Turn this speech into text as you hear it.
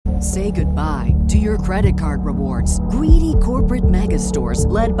Say goodbye to your credit card rewards. Greedy corporate mega stores,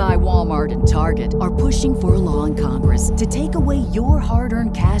 led by Walmart and Target, are pushing for a law in Congress to take away your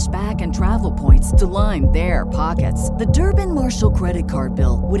hard-earned cash back and travel points to line their pockets. The Durbin-Marshall credit card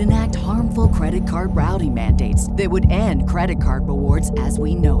bill would enact harmful credit card routing mandates that would end credit card rewards as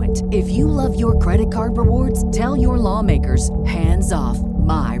we know it. If you love your credit card rewards, tell your lawmakers, hands off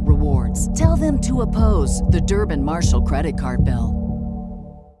my rewards. Tell them to oppose the Durbin-Marshall credit card bill.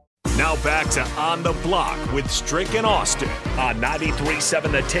 Now back to On the Block with Strick and Austin on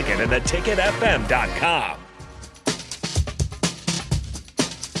 93.7 The Ticket and theticketfm.com.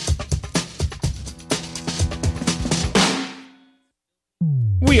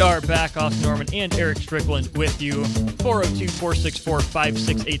 We are back. Austin Norman and Eric Strickland with you.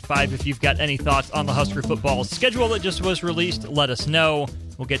 402-464-5685. If you've got any thoughts on the Husker football schedule that just was released, let us know.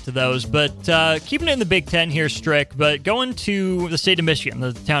 We'll get to those. But keeping it in the Big Ten here, Strick, but going to the state of Michigan,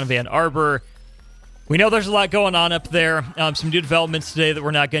 the town of Ann Arbor. We know there's a lot going on up there. Some new developments today that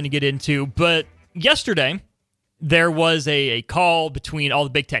we're not going to get into. But yesterday, there was a call between all the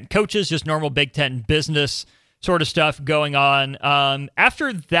Big Ten coaches, just normal Big Ten business sort of stuff going on.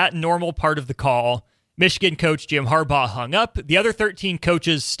 After that normal part of the call, Michigan coach Jim Harbaugh hung up. The other 13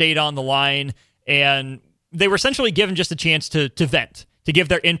 coaches stayed on the line, and they were essentially given just a chance to vent, to give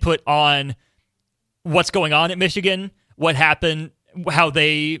their input on what's going on at Michigan, what happened, how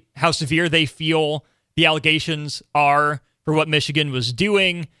severe they feel the allegations are for what Michigan was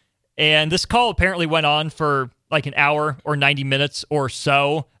doing. And this call apparently went on for like an hour or 90 minutes or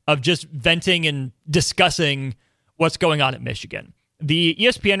so of just venting and discussing what's going on at Michigan. The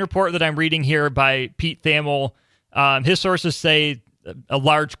ESPN report that I'm reading here by Pete Thamel, his sources say a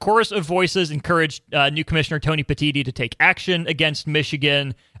large chorus of voices encouraged new Commissioner Tony Petitti to take action against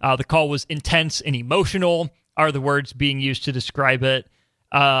Michigan. The call was intense and emotional, are the words being used to describe it.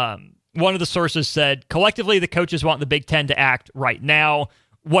 One of the sources said, collectively, the coaches want the Big Ten to act right now.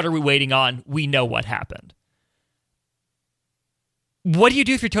 What are we waiting on? We know what happened. What do you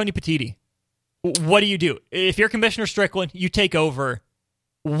do if you're Tony Petitti? What do you do? If you're Commissioner Strickland, you take over.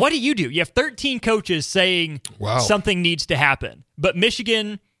 What do? You have 13 coaches saying something needs to happen. But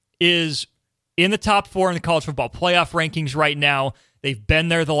Michigan is in the top 4 in the college football playoff rankings right now. They've been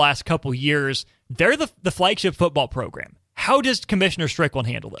there the last couple years. They're the flagship football program. How does Commissioner Strickland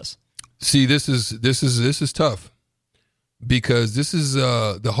handle this? See, this is tough because this is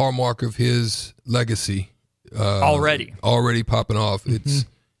the hallmark of his legacy. Already popping off. Mm-hmm.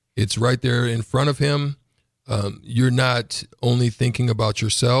 It's right there in front of him. You're not only thinking about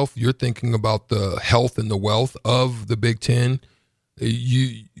yourself, you're thinking about the health and the wealth of the Big Ten.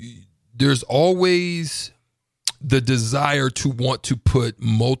 There's always the desire to want to put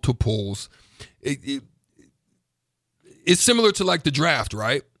multiples. It's similar to like the draft,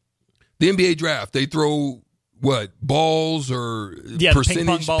 right? The NBA draft, they throw balls or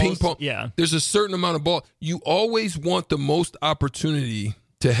percentage ping pong. Yeah. There's a certain amount of ball. You always want the most opportunity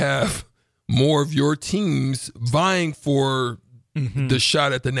to have more of your teams vying for the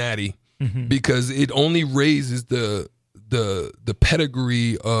shot at the natty because it only raises the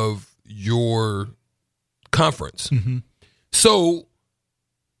pedigree of your conference. Mm-hmm. So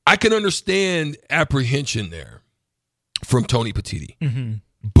I can understand apprehension there from Tony Petitti. Mm-hmm.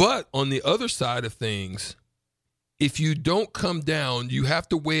 But on the other side of things, if you don't come down, you have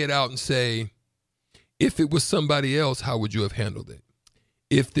to weigh it out and say, if it was somebody else, how would you have handled it?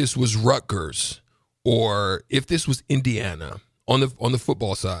 If this was Rutgers or if this was Indiana on the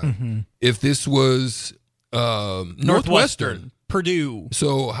football side, if this was Northwestern, Purdue.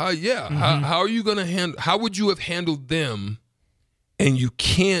 So how are you going to handle? How would you have handled them? And you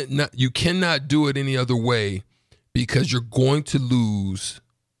cannot do it any other way because you're going to lose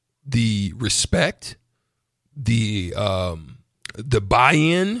the respect, the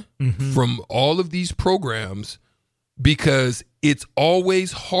buy-in from all of these programs, because it's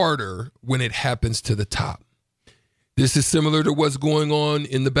always harder when it happens to the top. This is similar to what's going on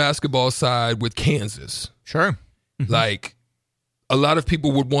in the basketball side with Kansas. Sure. Like, a lot of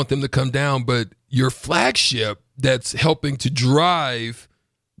people would want them to come down, but your flagship that's helping to drive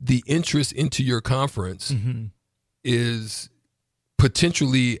the interest into your conference is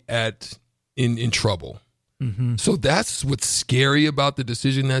potentially in trouble. So that's what's scary about the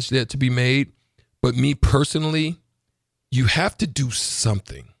decision that's yet to be made. But me personally, you have to do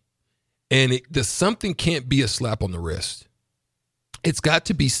something. And the something can't be a slap on the wrist. It's got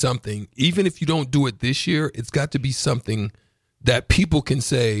to be something. Even if you don't do it this year, it's got to be something that people can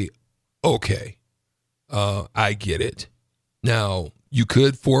say, okay, I get it. Now, you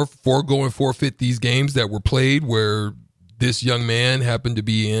could forego and forfeit these games that were played where this young man happened to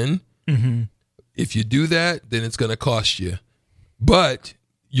be in. Mm-hmm. If you do that, then it's going to cost you. But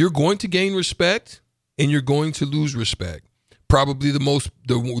you're going to gain respect and you're going to lose respect. Probably the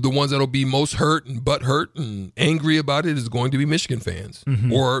ones that'll be most hurt and butthurt and angry about it is going to be Michigan fans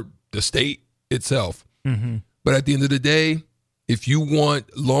or the state itself. Mm-hmm. But at the end of the day, if you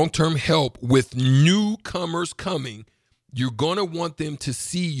want long-term help with newcomers coming, you're going to want them to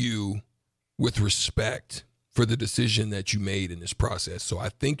see you with respect for the decision that you made in this process. So I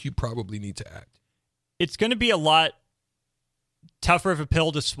think you probably need to act. It's going to be a lot tougher of a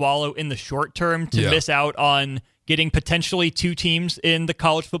pill to swallow in the short term to miss out on getting potentially 2 teams in the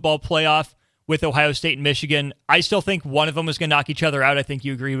college football playoff with Ohio State and Michigan. I still think one of them was going to knock each other out. I think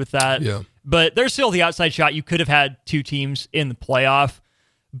you agree with that. Yeah. But there's still the outside shot. You could have had 2 teams in the playoff,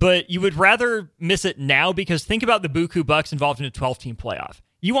 but you would rather miss it now because think about the Buku Bucks involved in a 12-team playoff.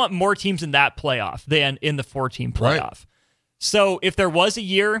 You want more teams in that playoff than in the 4-team playoff. Right. So if there was a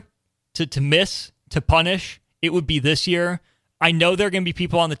year to miss, to punish, it would be this year. I know there are going to be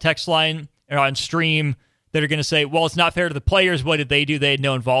people on the text line or on stream that are going to say, well, it's not fair to the players. What did they do? They had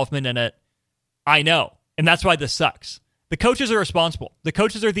no involvement in it. I know. And that's why this sucks. The coaches are responsible. The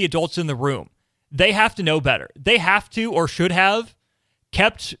coaches are the adults in the room. They have to know better. They have to or should have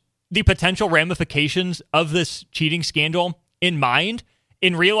kept the potential ramifications of this cheating scandal in mind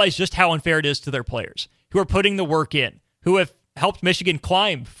and realized just how unfair it is to their players who are putting the work in, who have helped Michigan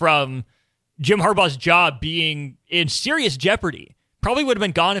climb from Jim Harbaugh's job being in serious jeopardy. Probably would have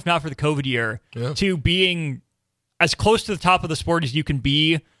been gone if not for the COVID year, to being as close to the top of the sport as you can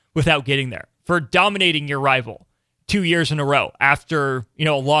be without getting there, for dominating your rival 2 years in a row after, a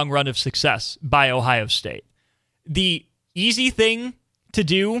long run of success by Ohio State. The easy thing to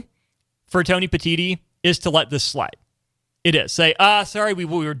do for Tony Petitti is to let this slide. It is. Say, sorry, we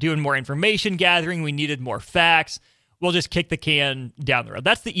were doing more information gathering. We needed more facts. We'll just kick the can down the road.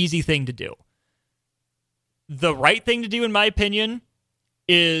 That's the easy thing to do. The right thing to do, in my opinion,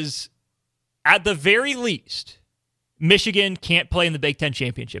 is at the very least, Michigan can't play in the Big Ten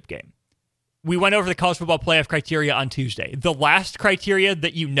championship game. We went over the college football playoff criteria on Tuesday. The last criteria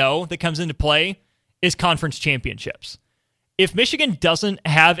that that comes into play is conference championships. If Michigan doesn't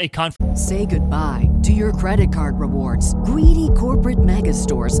have a conference... Say goodbye to your credit card rewards. Greedy corporate mega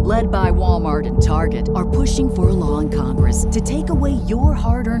stores, led by Walmart and Target, are pushing for a law in Congress to take away your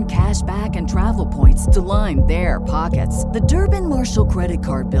hard-earned cash back and travel points to line their pockets. The Durbin-Marshall credit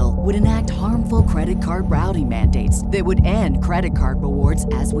card bill would enact harmful credit card routing mandates that would end credit card rewards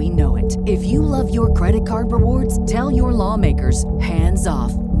as we know it. If you love your credit card rewards, tell your lawmakers, hands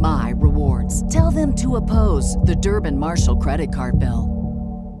off my rewards. Tell them to oppose the Durbin-Marshall credit card bill.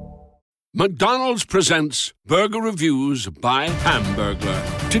 McDonald's presents Burger Reviews by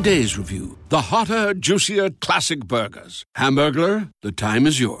Hamburglar. Today's review, the hotter, juicier classic burgers. Hamburglar, the time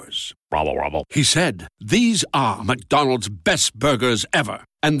is yours. Rubble, rubble. He said, these are McDonald's best burgers ever.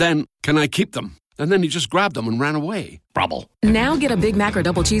 And then, can I keep them? And then he just grabbed them and ran away. Rubble. Now get a Big Mac or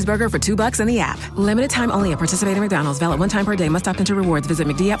Double Cheeseburger for $2 in the app. Limited time only at participating McDonald's. Valid one time per day. Must opt into rewards. Visit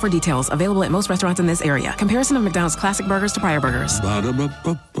McD app for details. Available at most restaurants in this area. Comparison of McDonald's classic burgers to prior burgers.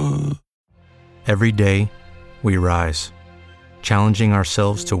 Ba-da-ba-ba-ba. Every day, we rise, challenging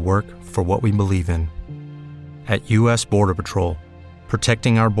ourselves to work for what we believe in. At U.S. Border Patrol,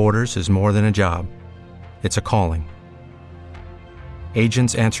 protecting our borders is more than a job. It's a calling.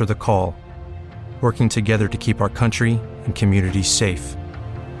 Agents answer the call, working together to keep our country and communities safe.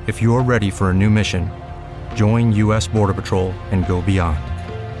 If you're ready for a new mission, join U.S. Border Patrol and go beyond.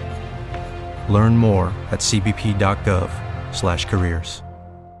 Learn more at cbp.gov/careers.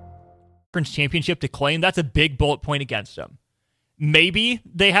 Conference championship to claim, that's a big bullet point against them. Maybe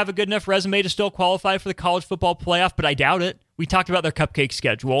they have a good enough resume to still qualify for the college football playoff, but I doubt it. We talked about their cupcake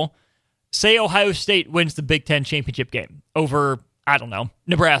schedule. Say Ohio State wins the Big Ten championship game over,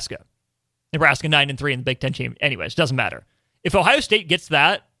 Nebraska. Nebraska 9-3 in the Big Ten championship. Anyways, doesn't matter. If Ohio State gets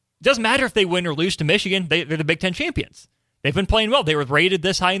that, it doesn't matter if they win or lose to Michigan. They're the Big Ten champions. They've been playing well. They were rated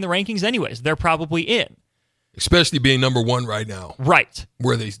this high in the rankings anyways. They're probably in. Especially being number one right now. Right.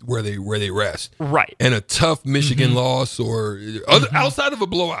 Where they rest. Right. And a tough Michigan loss or outside of a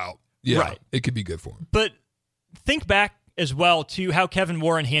blowout. Yeah, right. It could be good for them. But think back as well to how Kevin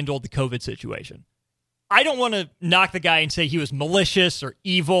Warren handled the COVID situation. I don't want to knock the guy and say he was malicious or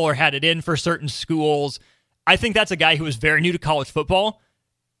evil or had it in for certain schools. I think that's a guy who was very new to college football,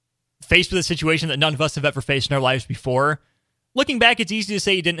 faced with a situation that none of us have ever faced in our lives before. Looking back, it's easy to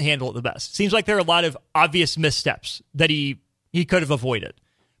say he didn't handle it the best. Seems like there are a lot of obvious missteps that he could have avoided.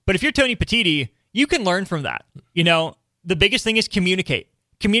 But if you're Tony Petitti, you can learn from that. The biggest thing is communicate.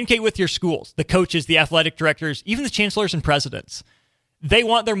 Communicate with your schools, the coaches, the athletic directors, even the chancellors and presidents. They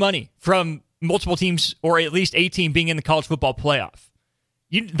want their money from multiple teams, or at least a team being in the college football playoff.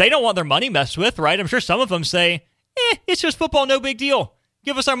 They don't want their money messed with, right? I'm sure some of them say, it's just football, no big deal.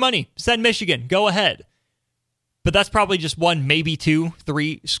 Give us our money. Send Michigan. Go ahead. But that's probably just one, maybe 2,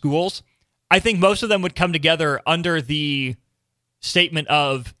 3 schools. I think most of them would come together under the statement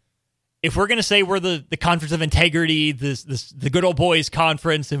of, if we're going to say we're the conference of integrity, the good old boys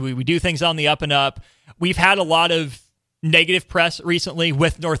conference, and we do things on the up and up, we've had a lot of negative press recently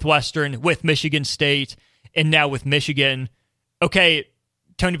with Northwestern, with Michigan State, and now with Michigan. Okay,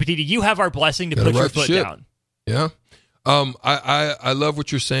 Tony Petitti, you have our blessing to put your foot down. Yeah. I love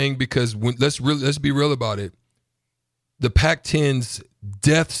what you're saying, because let's be real about it. The Pac-10's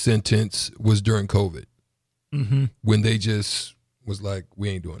death sentence was during COVID, when they just was like, we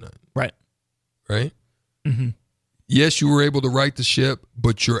ain't doing that. Right? Mm-hmm. Yes, you were able to right the ship,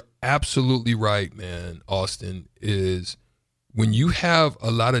 but you're absolutely right, man, Austin, is when you have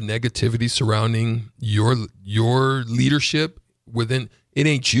a lot of negativity surrounding your leadership within, it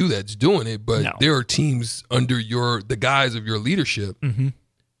ain't you that's doing it, but there are teams under the guise of your leadership. Mm-hmm.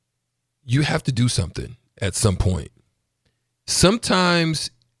 You have to do something at some point. Sometimes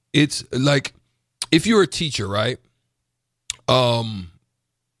it's like, if you're a teacher, right?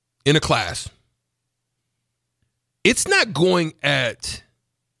 In a class, it's not going at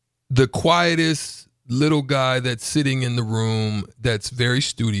the quietest little guy that's sitting in the room, that's very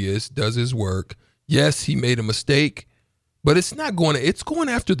studious, does his work. Yes, he made a mistake, but it's going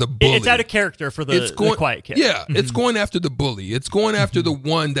after the bully. It's out of character for the quiet kid. Yeah, it's going after the bully. It's going after the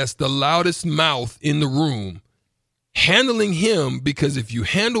one that's the loudest mouth in the room, handling him, because if you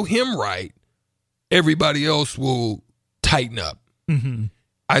handle him right, everybody else will tighten up. Mm-hmm.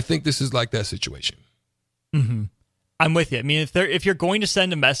 I think this is like that situation. Mm-hmm. I'm with you. I mean, if you're going to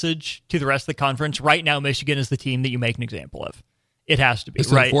send a message to the rest of the conference, right now Michigan is the team that you make an example of. It has to be, it's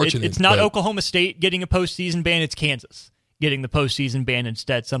right? Unfortunate, it's not Oklahoma State getting a postseason ban. It's Kansas getting the postseason ban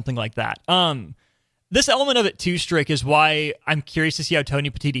instead, something like that. This element of it too, Strick, is why I'm curious to see how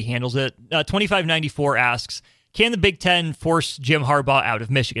Tony Petitti handles it. 2594 asks, can the Big Ten force Jim Harbaugh out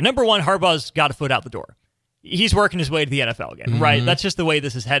of Michigan? Number one, Harbaugh's got a foot out the door. He's working his way to the NFL again, right? That's just the way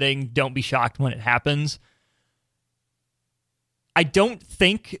this is heading. Don't be shocked when it happens. I don't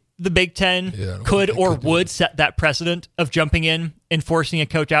think the Big Ten could or would set that precedent of jumping in and forcing a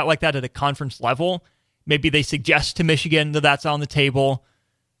coach out like that at a conference level. Maybe they suggest to Michigan that that's on the table.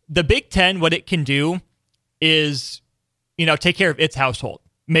 The Big Ten, what it can do is, take care of its household.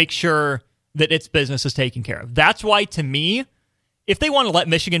 Make sure that its business is taken care of. That's why, to me, if they want to let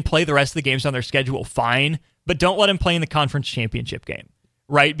Michigan play the rest of the games on their schedule, fine, but don't let them play in the conference championship game,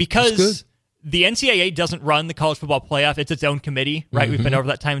 right? Because the NCAA doesn't run the college football playoff. It's its own committee, right? We've been over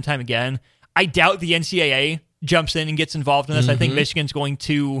that time and time again. I doubt the NCAA jumps in and gets involved in this. I think Michigan's going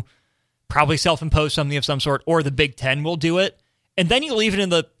to probably self-impose something of some sort, or the Big Ten will do it. And then you leave it in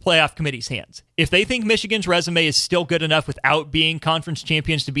the playoff committee's hands. If they think Michigan's resume is still good enough without being conference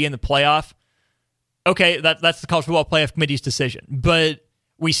champions to be in the playoff, okay, that's the college football playoff committee's decision. But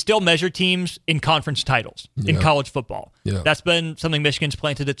we still measure teams in conference titles in college football. Yeah. That's been something Michigan's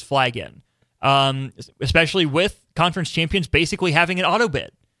planted its flag in. Especially with conference champions basically having an auto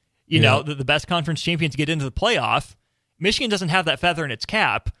bid. The best conference champions get into the playoff. Michigan doesn't have that feather in its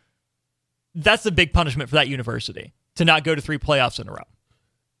cap. That's the big punishment for that university, to not go to 3 playoffs in a row.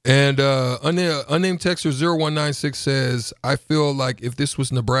 And unnamed texter 0196 says, I feel like if this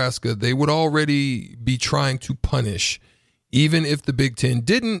was Nebraska, they would already be trying to punish. Even if the Big Ten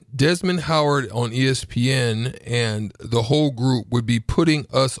didn't, Desmond Howard on ESPN and the whole group would be putting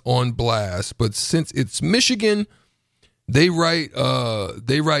us on blast. But since it's Michigan, they write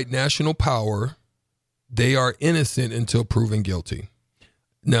national power. They are innocent until proven guilty.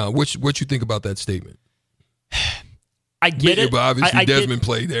 Now, what you think about that statement? I get it. But obviously, Desmond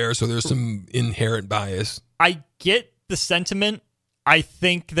played there, so there's some inherent bias. I get the sentiment. I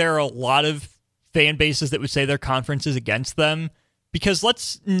think there are a lot of fan bases that would say their conference is against them, because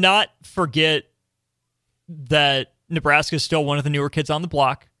let's not forget that Nebraska is still one of the newer kids on the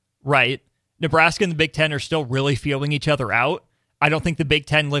block, right? Nebraska and the Big Ten are still really feeling each other out. I don't think the Big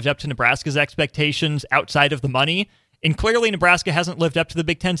Ten lived up to Nebraska's expectations outside of the money, and clearly Nebraska hasn't lived up to the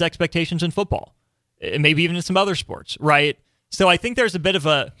Big Ten's expectations in football, maybe even in some other sports, right? So I think there's a bit of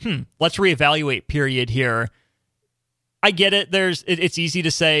a, let's reevaluate period here. I get it. It's easy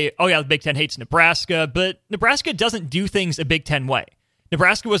to say, oh yeah, the Big Ten hates Nebraska, but Nebraska doesn't do things a Big Ten way.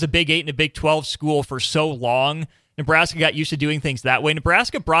 Nebraska was a Big 8 and a Big 12 school for so long. Nebraska got used to doing things that way.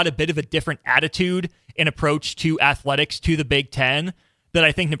 Nebraska brought a bit of a different attitude and approach to athletics to the Big Ten that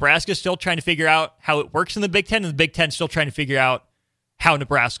I think Nebraska's still trying to figure out how it works in the Big Ten, and the Big Ten's still trying to figure out how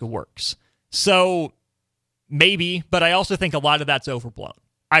Nebraska works. So maybe, but I also think a lot of that's overblown.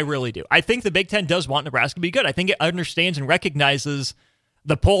 I really do. I think the Big Ten does want Nebraska to be good. I think it understands and recognizes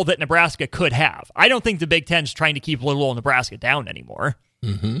the pull that Nebraska could have. I don't think the Big Ten's trying to keep little old Nebraska down anymore.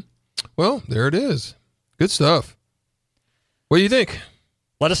 Mm-hmm. Well, there it is. Good stuff. What do you think?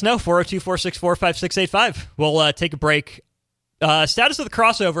 Let us know, 402-464-5685. We'll take a break. Status of the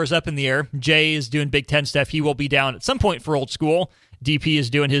crossover is up in the air. Jay is doing Big Ten stuff. He will be down at some point for Old School. DP is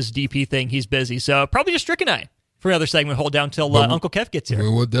doing his DP thing. He's busy. So probably just Strick and I for another segment. Hold down till Uncle Kev gets here.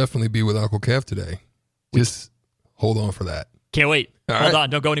 We'll definitely be with Uncle Kev today. Just hold on for that. Can't wait. Hold on.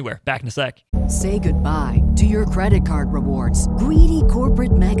 Don't go anywhere. Back in a sec. Say goodbye to your credit card rewards. Greedy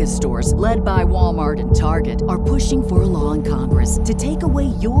corporate mega stores, led by Walmart and Target, are pushing for a law in Congress to take away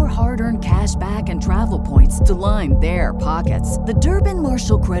your hard-earned cash back and travel points to line their pockets. The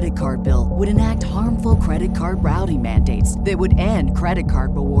Durbin-Marshall credit card bill would enact harmful credit card routing mandates that would end credit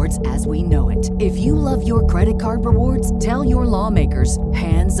card rewards as we know it. If you love your credit card rewards, tell your lawmakers,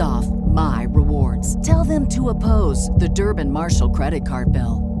 hands off my rewards. Tell them to oppose the Durbin-Marshall credit card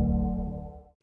bill.